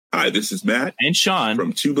Hi, this is Matt and Sean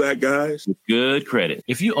from Two Black Guys with Good Credit.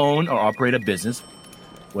 If you own or operate a business,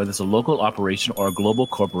 whether it's a local operation or a global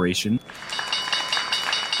corporation,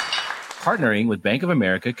 partnering with Bank of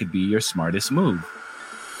America could be your smartest move.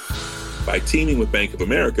 By teaming with Bank of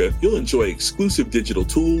America, you'll enjoy exclusive digital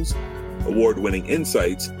tools, award-winning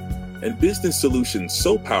insights, and business solutions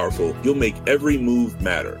so powerful you'll make every move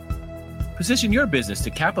matter. Position your business to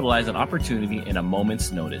capitalize on opportunity in a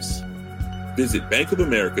moment's notice. Visit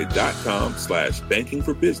bankofamerica.com/banking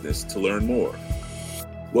for business to learn more.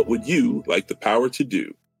 What would you like the power to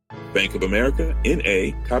do? Bank of America,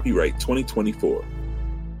 N.A., copyright 2024.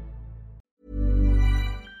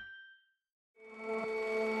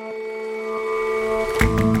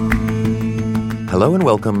 Hello and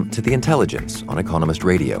welcome to The Intelligence on Economist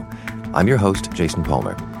Radio. I'm your host, Jason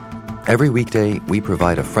Palmer. Every weekday, we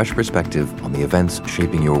provide a fresh perspective on the events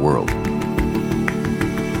shaping your world.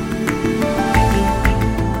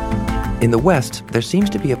 In the West, there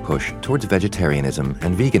seems to be a push towards vegetarianism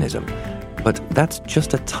and veganism, but that's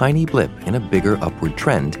just a tiny blip in a bigger upward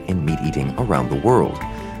trend in meat eating around the world.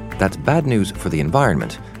 That's bad news for the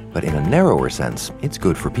environment, but in a narrower sense, it's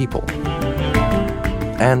good for people.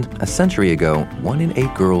 And a century ago, 1 in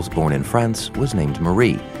 8 girls born in France was named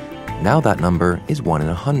Marie. Now that number is 1 in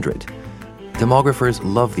 100. Demographers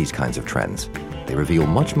love these kinds of trends. They reveal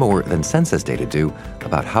much more than census data do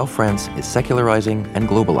about how France is secularizing and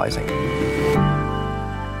globalizing.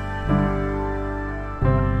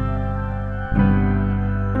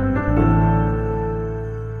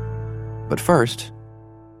 But first,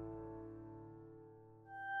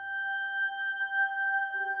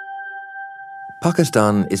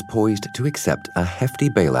 Pakistan is poised to accept a hefty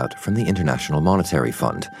bailout from the International Monetary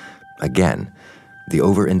Fund. Again, the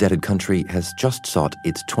over-indebted country has just sought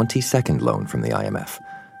its 22nd loan from the IMF.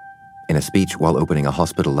 In a speech while opening a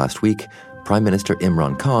hospital last week, Prime Minister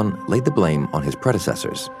Imran Khan laid the blame on his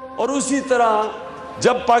predecessors. He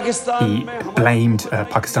blamed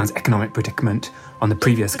Pakistan's economic predicament on the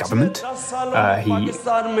previous government. He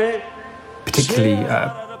particularly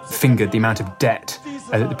fingered the amount of debt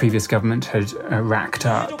that the previous government had racked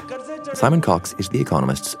up. Simon Cox is The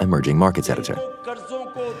Economist's emerging markets editor.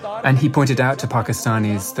 And he pointed out to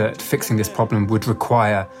Pakistanis that fixing this problem would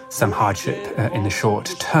require some hardship in the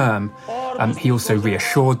short term. He also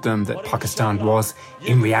reassured them that Pakistan was,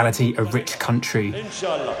 in reality, a rich country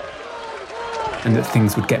and that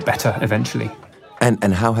things would get better eventually.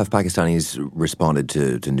 And how have Pakistanis responded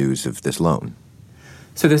to news of this loan?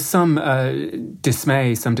 So there's some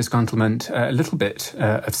dismay, some disgruntlement, a little bit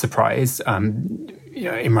of surprise.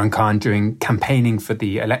 Imran Khan, during campaigning for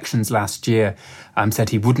the elections last year, said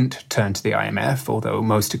he wouldn't turn to the IMF, although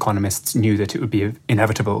most economists knew that it would be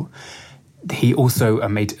inevitable. He also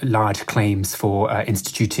made large claims for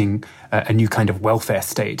instituting a new kind of welfare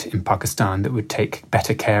state in Pakistan that would take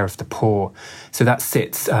better care of the poor. So that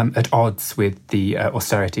sits at odds with the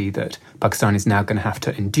austerity that Pakistan is now going to have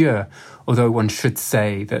to endure, although one should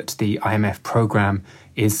say that the IMF program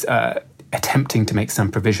is attempting to make some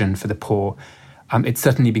provision for the poor. It's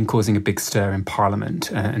certainly been causing a big stir in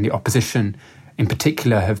Parliament, and the opposition in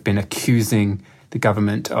particular have been accusing the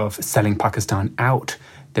government of selling Pakistan out.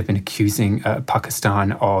 They've been accusing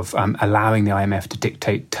Pakistan of allowing the IMF to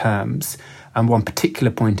dictate terms. And one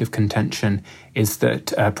particular point of contention is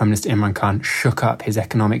that Prime Minister Imran Khan shook up his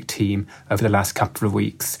economic team over the last couple of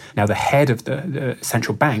weeks. Now, the head of the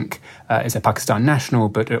central bank is a Pakistan national,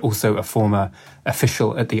 but also a former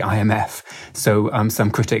official at the IMF. So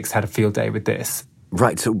some critics had a field day with this.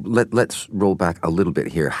 Right, so let's roll back a little bit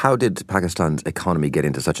here. How did Pakistan's economy get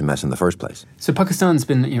into such a mess in the first place? So Pakistan's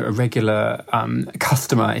been a regular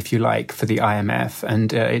customer, if you like, for the IMF,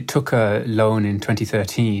 and it took a loan in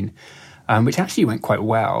 2013, which actually went quite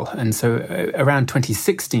well. And so around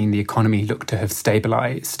 2016, the economy looked to have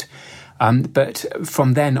stabilized. But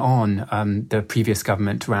from then on, the previous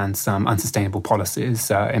government ran some unsustainable policies.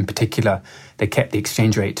 In particular, they kept the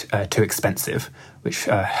exchange rate too expensive, which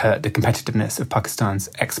hurt the competitiveness of Pakistan's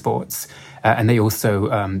exports. And they also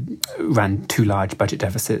ran too large budget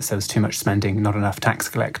deficits. There was too much spending, not enough tax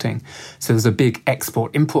collecting. So there was a big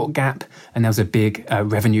export-import gap, and there was a big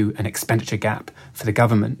revenue and expenditure gap for the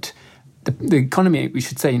government. The economy, we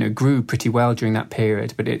should say, grew pretty well during that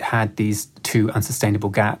period, but it had these two unsustainable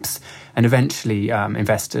gaps. And eventually,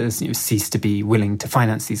 investors ceased to be willing to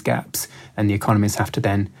finance these gaps, and the economies have to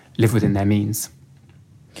then live within their means.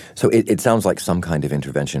 So it sounds like some kind of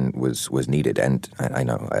intervention was needed, and I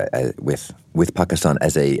know with Pakistan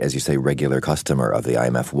as you say, regular customer of the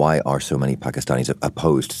IMF, why are so many Pakistanis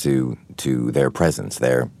opposed to their presence,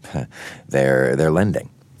 their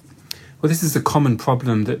lending? Well, this is a common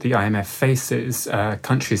problem that the IMF faces.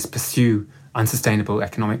 Countries pursue unsustainable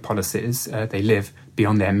economic policies. They live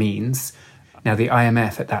beyond their means. Now, the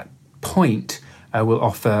IMF at that point will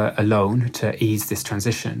offer a loan to ease this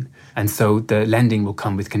transition. And so the lending will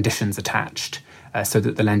come with conditions attached so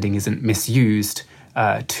that the lending isn't misused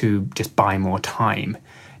to just buy more time.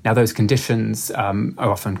 Now, those conditions are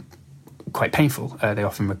often quite painful. They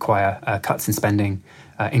often require cuts in spending,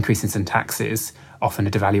 increases in taxes, often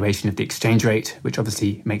a devaluation of the exchange rate, which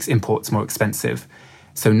obviously makes imports more expensive.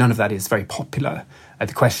 So none of that is very popular.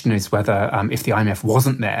 The question is whether if the IMF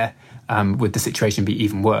wasn't there, would the situation be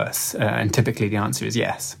even worse? And typically the answer is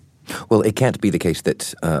yes. Well, it can't be the case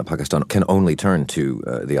that Pakistan can only turn to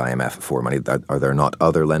the IMF for money. Are there not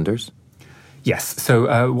other lenders? Yes.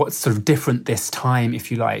 So what's sort of different this time,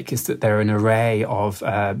 if you like, is that there are an array of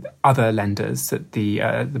other lenders that the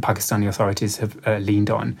Pakistani authorities have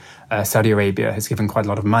leaned on. Saudi Arabia has given quite a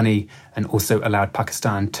lot of money and also allowed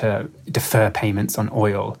Pakistan to defer payments on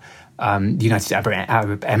oil. The United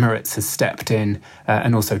Arab Emirates has stepped in,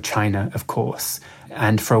 and also China, of course.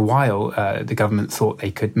 And for a while, the government thought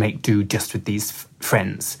they could make do just with these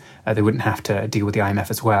friends. They wouldn't have to deal with the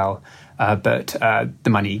IMF as well. But the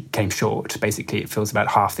money came short. Basically, it fills about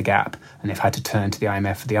half the gap, and they've had to turn to the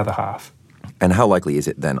IMF for the other half. And how likely is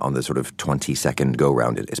it then on the sort of 20-second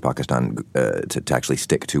go-round, is Pakistan to actually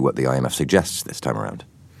stick to what the IMF suggests this time around?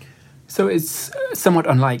 So it's somewhat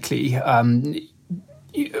unlikely.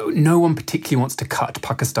 No one particularly wants to cut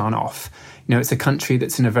Pakistan off. You know, it's a country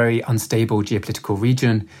that's in a very unstable geopolitical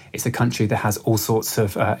region. It's a country that has all sorts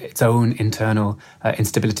of its own internal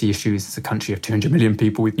instability issues. It's a country of 200 million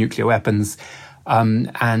people with nuclear weapons.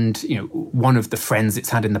 And, you know, one of the friends it's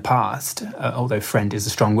had in the past, although friend is a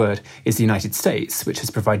strong word, is the United States, which has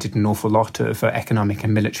provided an awful lot of economic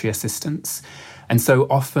and military assistance. And so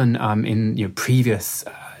often in previous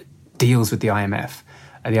deals with the IMF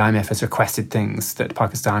has requested things that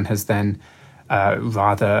Pakistan has then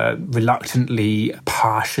rather reluctantly,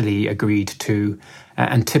 partially agreed to.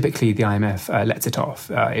 And typically the IMF lets it off.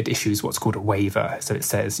 It issues what's called a waiver. So it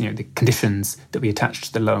says, the conditions that we attach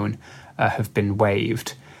to the loan have been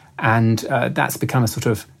waived. And that's become a sort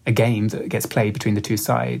of a game that gets played between the two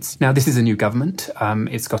sides. Now, this is a new government.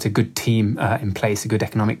 It's got a good team in place, a good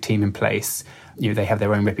economic team in place. They have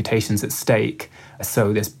their own reputations at stake.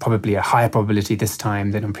 So there's probably a higher probability this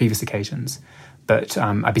time than on previous occasions. But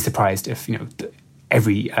I'd be surprised if,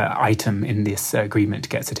 every item in this agreement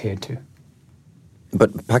gets adhered to.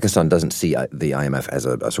 But Pakistan doesn't see the IMF as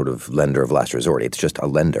a sort of lender of last resort. It's just a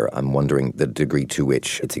lender. I'm wondering the degree to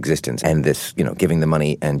which its existence and this, giving the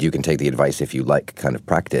money and you can take the advice if you like kind of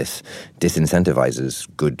practice disincentivizes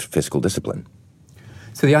good fiscal discipline.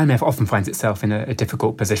 So the IMF often finds itself in a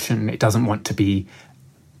difficult position. It doesn't want to be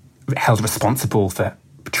held responsible for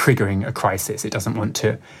triggering a crisis. It doesn't want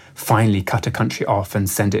to finally cut a country off and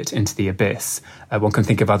send it into the abyss. One can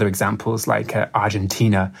think of other examples like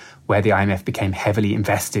Argentina, where the IMF became heavily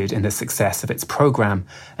invested in the success of its program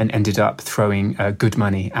and ended up throwing good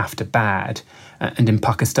money after bad. And in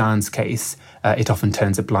Pakistan's case, it often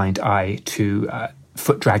turns a blind eye to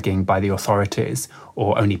foot-dragging by the authorities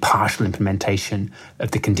or only partial implementation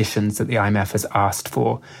of the conditions that the IMF has asked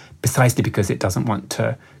for, precisely because it doesn't want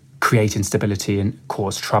to create instability and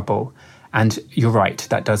cause trouble. And you're right,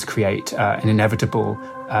 that does create an inevitable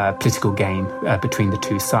political game between the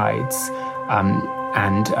two sides.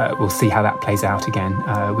 And we'll see how that plays out again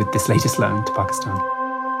with this latest loan to Pakistan.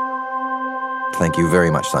 Thank you very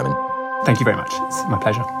much, Simon. Thank you very much. It's my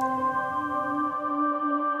pleasure.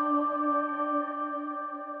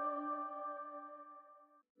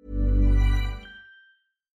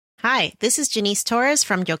 Hi, this is Janice Torres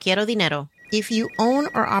from Yo Quiero Dinero. If you own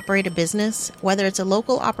or operate a business, whether it's a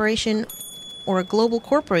local operation or a global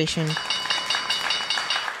corporation,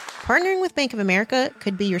 partnering with Bank of America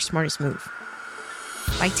could be your smartest move.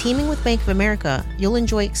 By teaming with Bank of America, you'll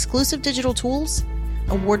enjoy exclusive digital tools,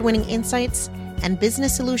 award-winning insights, and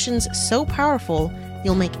business solutions so powerful,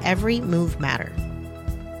 you'll make every move matter.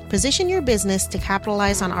 Position your business to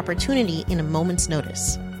capitalize on opportunity in a moment's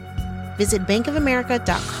notice. Visit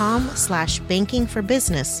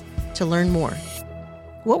bankofamerica.com/bankingforbusiness to learn more.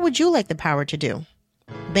 What would you like the power to do?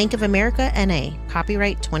 Bank of America N.A.,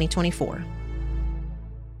 copyright 2024.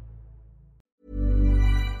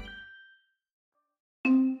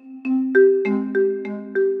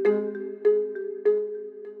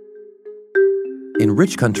 In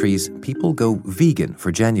rich countries, people go vegan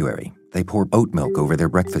for January. They pour oat milk over their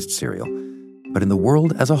breakfast cereal. But in the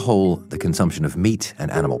world as a whole, the consumption of meat and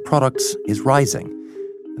animal products is rising.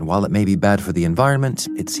 And while it may be bad for the environment,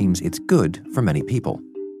 it seems it's good for many people.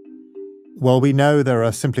 Well, we know there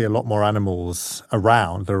are simply a lot more animals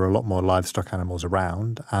around. There are a lot more livestock animals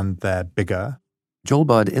around, and they're bigger. Joel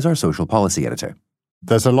Budd is our social policy editor.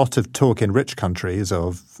 There's a lot of talk in rich countries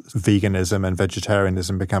of veganism and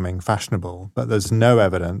vegetarianism becoming fashionable, but there's no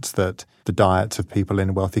evidence that the diets of people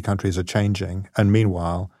in wealthy countries are changing. And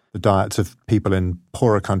meanwhile, the diets of people in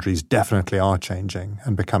poorer countries definitely are changing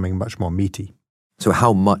and becoming much more meaty. So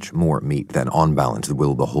how much more meat, then, on balance,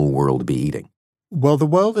 will the whole world be eating? Well, the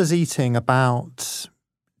world is eating about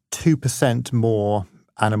 2% more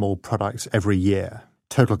animal products every year.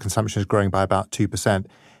 Total consumption is growing by about 2%.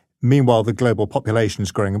 Meanwhile, the global population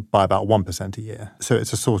is growing by about 1% a year. So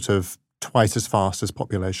it's a sort of twice as fast as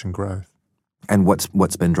population growth. And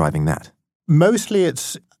what's been driving that? Mostly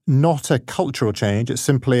it's not a cultural change. It's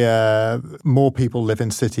simply more people live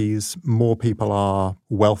in cities, more people are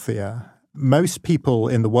wealthier. Most people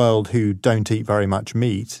in the world who don't eat very much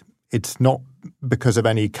meat, it's not because of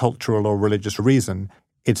any cultural or religious reason.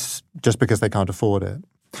 It's just because they can't afford it.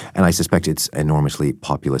 And I suspect it's enormously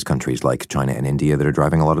populous countries like China and India that are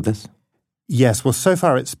driving a lot of this? Yes, well, so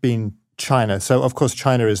far it's been China. So, of course,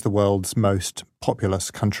 China is the world's most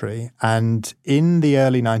populous country. And in the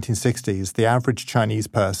early 1960s, the average Chinese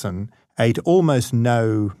person ate almost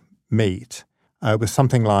no meat. It was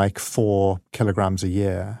something like 4 kilograms a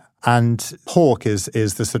year. And pork is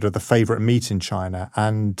the sort of the favorite meat in China.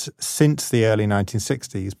 And since the early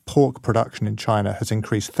 1960s, pork production in China has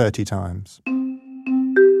increased 30 times.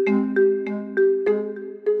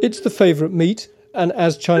 It's the favourite meat, and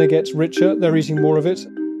as China gets richer, they're eating more of it.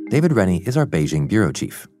 David Rennie is our Beijing bureau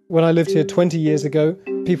chief. When I lived here 20 years ago,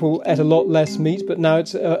 people ate a lot less meat, but now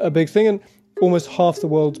it's a big thing, and almost half the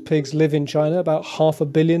world's pigs live in China. About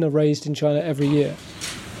 500 million are raised in China every year.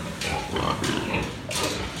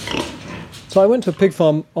 So I went to a pig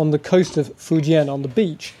farm on the coast of Fujian on the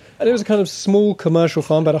beach, and it was a kind of small commercial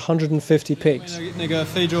farm, about 150 pigs. So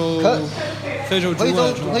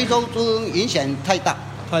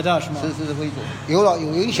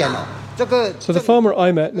the farmer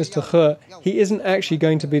I met, Mr. He, he isn't actually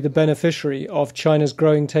going to be the beneficiary of China's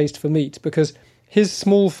growing taste for meat, because his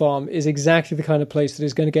small farm is exactly the kind of place that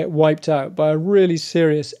is going to get wiped out by a really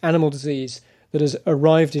serious animal disease that has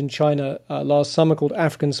arrived in China last summer called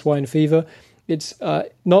African swine fever. It's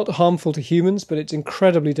not harmful to humans, but it's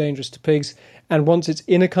incredibly dangerous to pigs. And once it's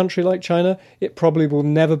in a country like China, it probably will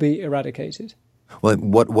never be eradicated. Well,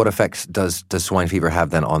 what effects does swine fever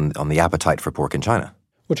have then on the appetite for pork in China?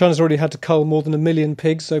 Well, China's already had to cull more than 1 million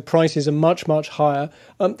pigs, so prices are much, much higher.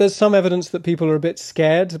 There's some evidence that people are a bit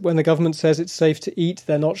scared. When the government says it's safe to eat,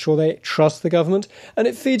 they're not sure they trust the government. And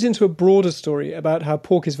it feeds into a broader story about how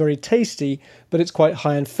pork is very tasty, but it's quite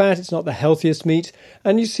high in fat. It's not the healthiest meat.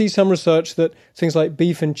 And you see some research that things like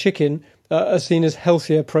beef and chicken are seen as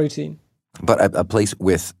healthier protein. But a place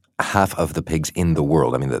with half of the pigs in the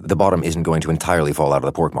world, I mean, the bottom isn't going to entirely fall out of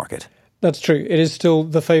the pork market. That's true. It is still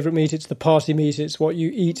the favourite meat. It's the party meat. It's what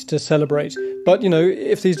you eat to celebrate. But,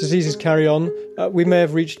 if these diseases carry on, we may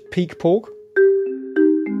have reached peak pork.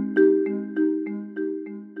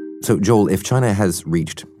 So, Joel, if China has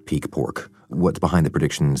reached peak pork, what's behind the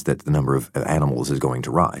predictions that the number of animals is going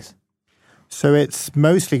to rise? So it's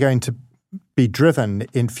mostly going to be driven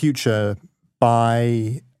in future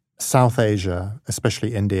by South Asia,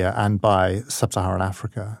 especially India, and by sub-Saharan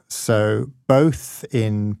Africa. So both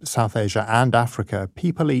in South Asia and Africa,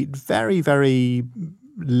 people eat very, very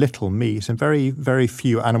little meat and very, very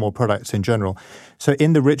few animal products in general. So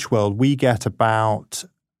in the rich world, we get about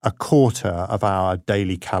a quarter of our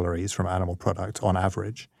daily calories from animal products on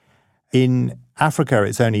average. In Africa,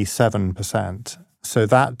 it's only 7%. So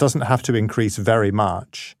that doesn't have to increase very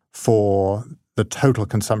much for the total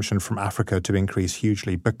consumption from Africa to increase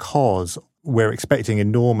hugely, because we're expecting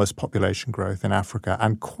enormous population growth in Africa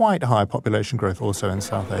and quite high population growth also in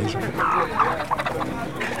South Asia.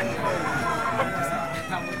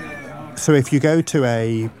 So if you go to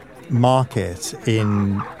a market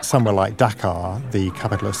in somewhere like Dakar, the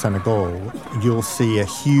capital of Senegal, you'll see a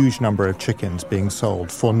huge number of chickens being sold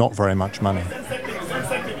for not very much money.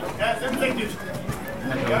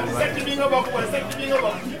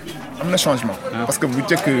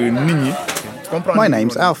 My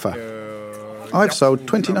name's Alpha. I've sold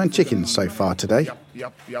 29 chickens so far today.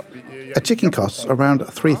 A chicken costs around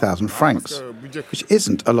 3,000 francs, which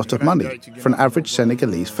isn't a lot of money for an average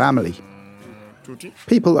Senegalese family.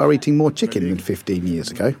 People are eating more chicken than 15 years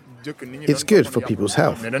ago. It's good for people's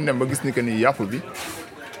health.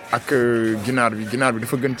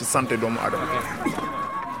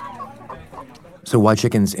 So why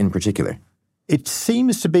chickens in particular? It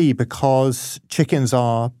seems to be because chickens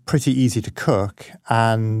are pretty easy to cook,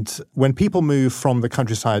 and when people move from the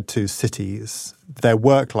countryside to cities, their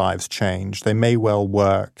work lives change. They may well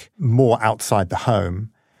work more outside the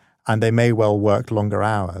home, and they may well work longer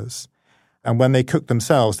hours. And when they cook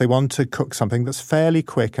themselves, they want to cook something that's fairly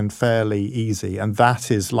quick and fairly easy, and that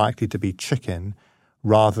is likely to be chicken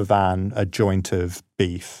rather than a joint of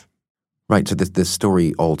beef. Right, so this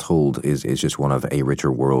story all told is just one of a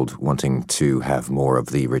richer world wanting to have more of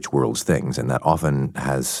the rich world's things, and that often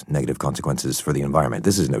has negative consequences for the environment.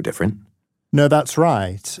 This is no different. No, that's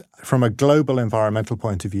right. From a global environmental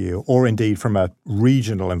point of view, or indeed from a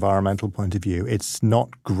regional environmental point of view, it's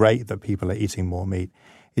not great that people are eating more meat.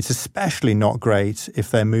 It's especially not great if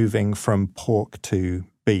they're moving from pork to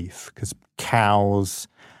beef, because cows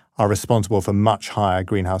are responsible for much higher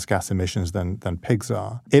greenhouse gas emissions than pigs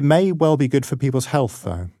are. It may well be good for people's health,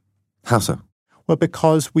 though. How so? Well,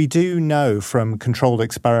 because we do know from controlled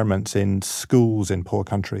experiments in schools in poor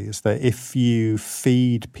countries that if you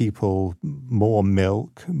feed people more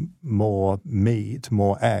milk, more meat,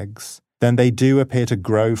 more eggs, then they do appear to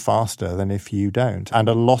grow faster than if you don't. And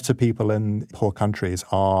a lot of people in poor countries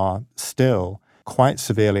are still quite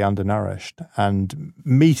severely undernourished. And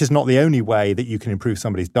meat is not the only way that you can improve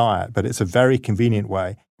somebody's diet, but it's a very convenient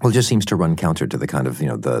way. Well, it just seems to run counter to the kind of,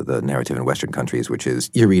 the narrative in Western countries, which is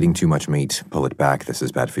you're eating too much meat, pull it back, this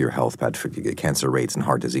is bad for your health, bad for cancer rates and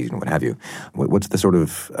heart disease and what have you. What's the sort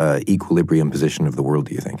of equilibrium position of the world,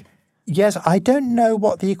 do you think? Yes, I don't know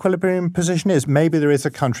what the equilibrium position is. Maybe there is a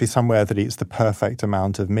country somewhere that eats the perfect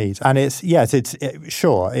amount of meat. And it's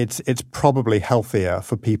probably healthier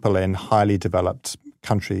for people in highly developed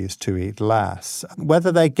countries to eat less.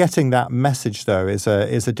 Whether they're getting that message, though, is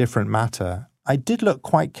a different matter. I did look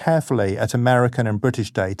quite carefully at American and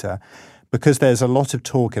British data because there's a lot of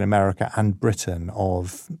talk in America and Britain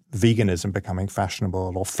of veganism becoming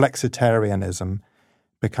fashionable or flexitarianism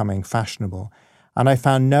becoming fashionable. And I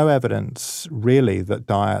found no evidence, really, that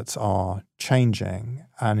diets are changing.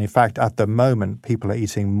 And in fact, at the moment, people are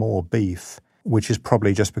eating more beef, which is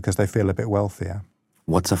probably just because they feel a bit wealthier.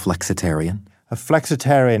 What's a flexitarian? A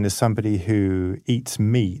flexitarian is somebody who eats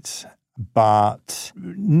meat, but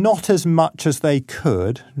not as much as they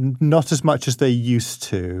could, not as much as they used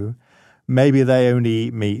to. Maybe they only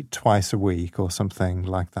eat meat twice a week or something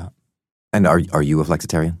like that. And are you a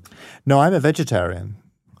flexitarian? No, I'm a vegetarian.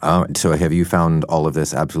 So have you found all of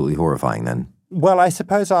this absolutely horrifying then? Well, I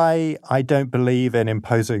suppose I don't believe in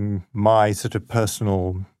imposing my sort of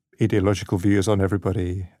personal ideological views on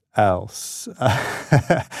everybody else.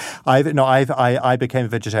 I became a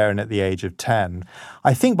vegetarian at the age of 10.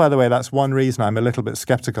 I think, by the way, that's one reason I'm a little bit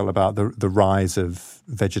skeptical about the rise of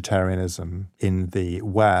vegetarianism in the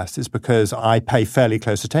West. It's because I pay fairly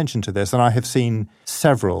close attention to this, and I have seen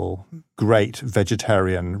several great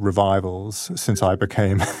vegetarian revivals since I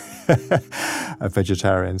became a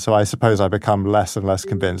vegetarian. So I suppose I become less and less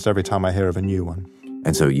convinced every time I hear of a new one.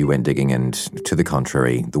 And so you went digging, and to the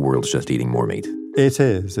contrary, the world's just eating more meat. It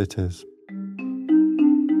is.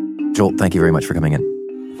 Joel, thank you very much for coming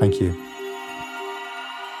in. Thank you.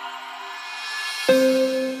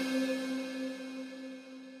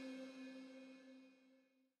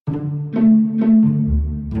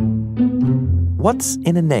 What's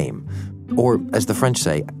in a name? Or, as the French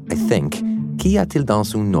say, I think, qu'y a-t-il dans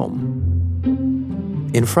son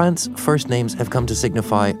nom? In France, first names have come to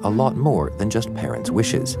signify a lot more than just parents'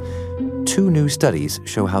 wishes. 2 new studies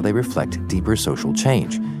show how they reflect deeper social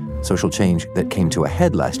change that came to a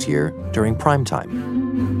head last year during prime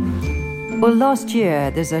time. Well, last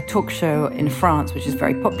year, there's a talk show in France, which is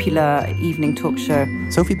very popular, evening talk show.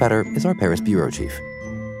 Sophie Petter is our Paris bureau chief.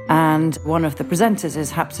 And one of the presenters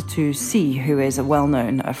is Hapsatou Sy, who is a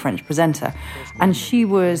well-known French presenter. And she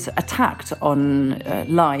was attacked on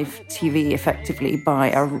live TV, effectively, by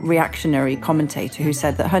a reactionary commentator who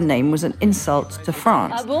said that her name was an insult to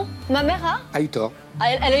France. Ah bon? Ma mère a eu tort.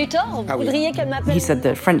 Elle a eu tort? Vous voudriez qu'elle m'appelle? He said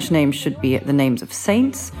that French names should be the names of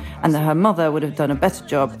saints, and that her mother would have done a better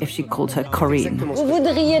job if she called her Corinne. Vous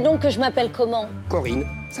voudriez donc que je m'appelle comment? Corinne,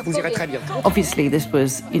 ça vous irait très bien. Obviously, this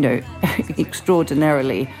was,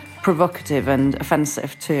 extraordinarily provocative and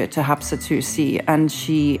offensive to Hapsatou Sy, and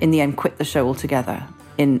she, in the end, quit the show altogether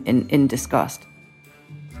in disgust.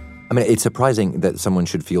 I mean, it's surprising that someone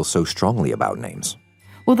should feel so strongly about names.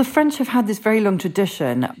 Well, the French have had this very long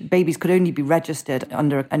tradition. Babies could only be registered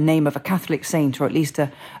under a name of a Catholic saint or at least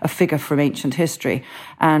a figure from ancient history.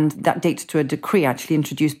 And that dates to a decree actually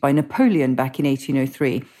introduced by Napoleon back in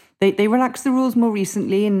 1803 They relaxed the rules more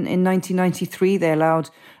recently. In 1993, they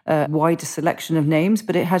allowed a wider selection of names,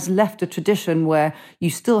 but it has left a tradition where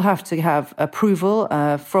you still have to have approval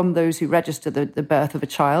from those who register the birth of a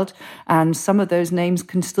child, and some of those names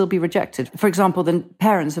can still be rejected. For example, the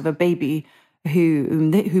parents of a baby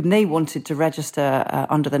whom they wanted to register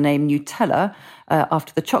under the name Nutella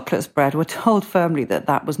after the chocolate spread were told firmly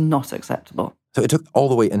that was not acceptable. So it took all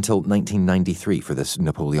the way until 1993 for this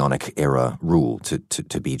Napoleonic era rule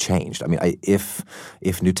to be changed. I mean, if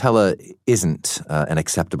Nutella isn't an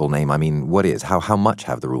acceptable name, I mean, what is? How much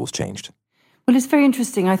have the rules changed? Well, it's very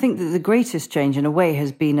interesting. I think that the greatest change, in a way,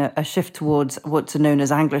 has been a shift towards what's known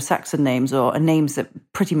as Anglo-Saxon names, or names that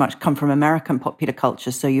pretty much come from American popular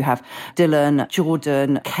culture. So you have Dylan,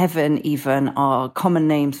 Jordan, Kevin even are common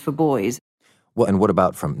names for boys. Well, and what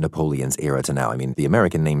about from Napoleon's era to now? I mean, the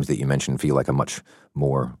American names that you mentioned feel like a much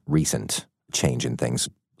more recent change in things.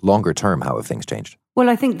 Longer term, how have things changed? Well,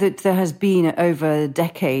 I think that there has been over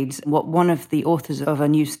decades what one of the authors of a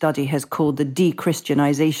new study has called the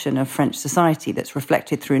de-Christianization of French society that's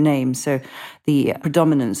reflected through names. So the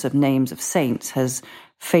predominance of names of saints has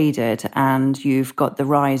faded, and you've got the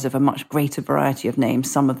rise of a much greater variety of names,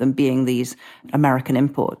 some of them being these American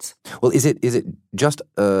imports. Well, is it just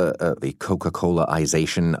the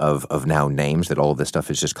Coca-Cola-ization of now names, that all of this stuff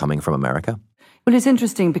is just coming from America? Well, it's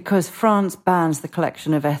interesting because France bans the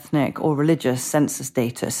collection of ethnic or religious census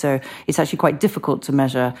data. So it's actually quite difficult to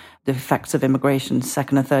measure the effects of immigration,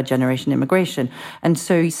 second and third generation immigration. And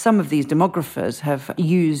so some of these demographers have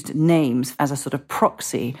used names as a sort of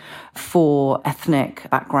proxy for ethnic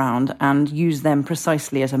background and used them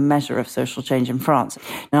precisely as a measure of social change in France.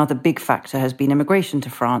 Another big factor has been immigration to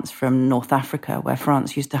France from North Africa, where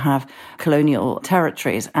France used to have colonial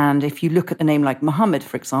territories. And if you look at a name like Mohammed,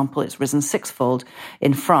 for example, it's risen sixfold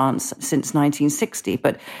in France since 1960.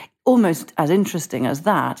 But almost as interesting as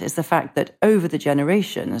that is the fact that over the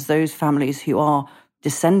generations, those families who are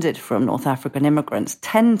descended from North African immigrants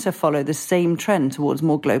tend to follow the same trend towards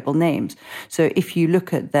more global names. So if you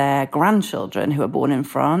look at their grandchildren who are born in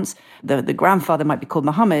France, the grandfather might be called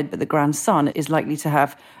Mohammed, but the grandson is likely to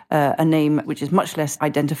have a name which is much less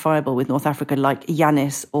identifiable with North Africa, like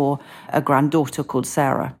Yanis, or a granddaughter called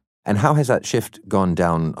Sarah. And how has that shift gone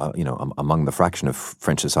down, among the fraction of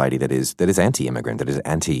French society that is anti-immigrant, that is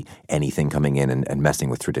anti-anything coming in and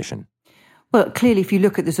messing with tradition? Well, clearly, if you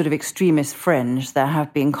look at the sort of extremist fringe, there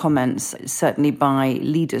have been comments, certainly by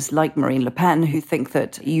leaders like Marine Le Pen, who think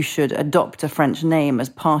that you should adopt a French name as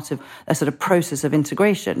part of a sort of process of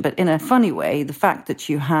integration. But in a funny way, the fact that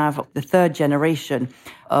you have the third generation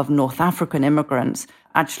of North African immigrants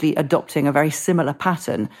actually adopting a very similar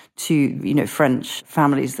pattern to, French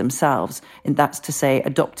families themselves, and that's to say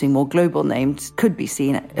adopting more global names, could be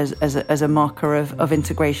seen as a marker of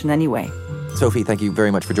integration anyway. Sophie, thank you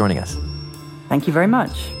very much for joining us. Thank you very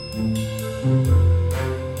much.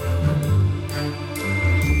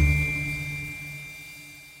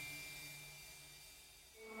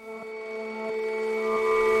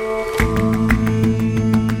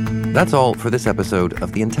 That's all for this episode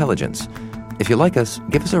of The Intelligence. If you like us,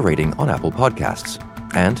 give us a rating on Apple Podcasts.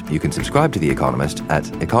 And you can subscribe to The Economist at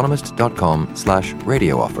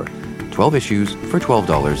economist.com/radio offer. 12 issues for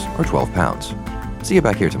 $12 or £12. See you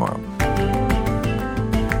back here tomorrow.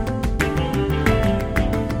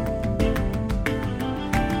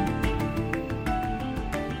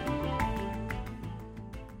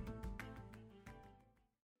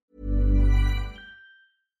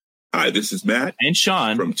 Hi, this is Matt and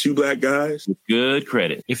Sean from Two Black Guys with Good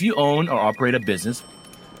Credit. If you own or operate a business,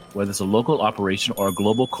 whether it's a local operation or a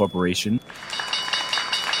global corporation,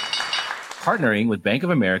 partnering with Bank of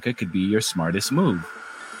America could be your smartest move.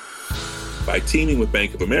 By teaming with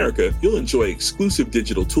Bank of America, you'll enjoy exclusive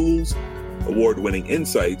digital tools, award-winning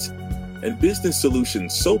insights, and business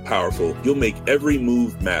solutions so powerful you'll make every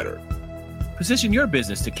move matter. Position your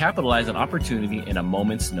business to capitalize on opportunity in a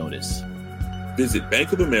moment's notice. Visit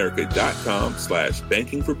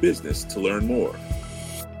bankofamerica.com/banking for business to learn more.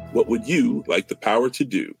 What would you like the power to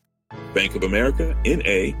do? Bank of America,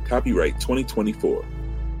 N.A., copyright 2024.